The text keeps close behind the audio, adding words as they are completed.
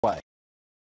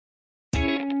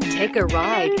Take a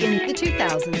ride in the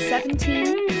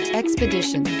 2017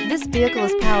 Expedition. This vehicle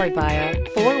is powered by a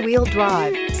four-wheel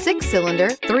drive, six-cylinder,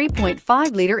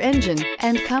 3.5-liter engine,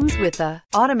 and comes with a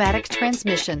automatic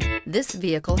transmission. This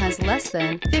vehicle has less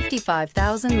than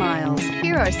 55,000 miles.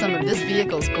 Here are some of this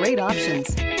vehicle's great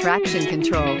options: traction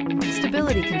control,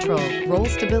 stability control, roll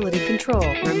stability control,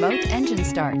 remote engine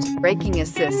start, braking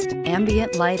assist,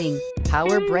 ambient lighting,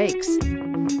 power brakes.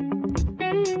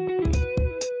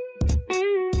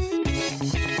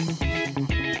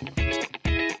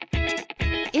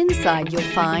 Inside you'll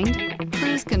find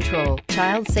cruise control,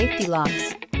 child safety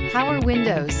locks, power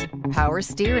windows, power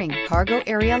steering, cargo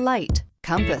area light,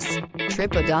 compass,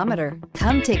 trip odometer.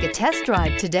 Come take a test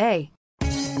drive today.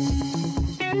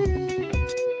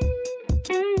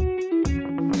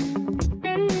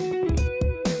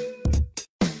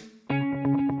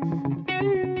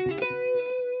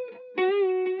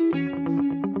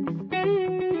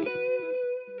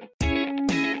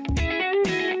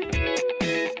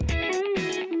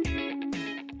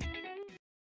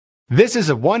 This is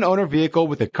a one-owner vehicle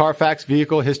with a Carfax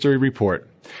Vehicle History Report.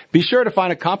 Be sure to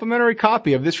find a complimentary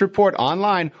copy of this report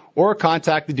online or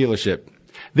contact the dealership.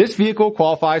 This vehicle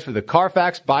qualifies for the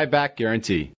Carfax Buyback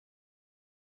Guarantee.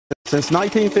 Since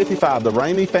 1955, the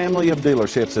Ramey family of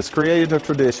dealerships has created a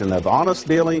tradition of honest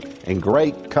dealing and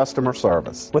great customer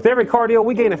service. With every car deal,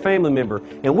 we gain a family member,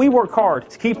 and we work hard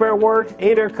to keep our word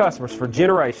and our customers for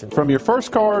generations. From your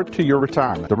first car to your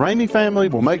retirement, the Ramey family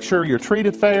will make sure you're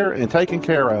treated fair and taken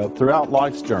care of throughout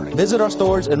life's journey. Visit our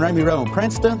stores in Ramey Road,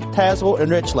 Princeton, Tazewell,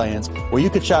 and Richlands, where you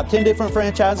can shop 10 different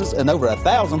franchises and over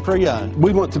 1,000 pre-owned.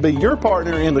 We want to be your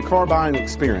partner in the car buying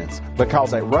experience,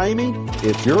 because at Ramey,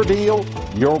 it's your deal,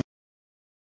 your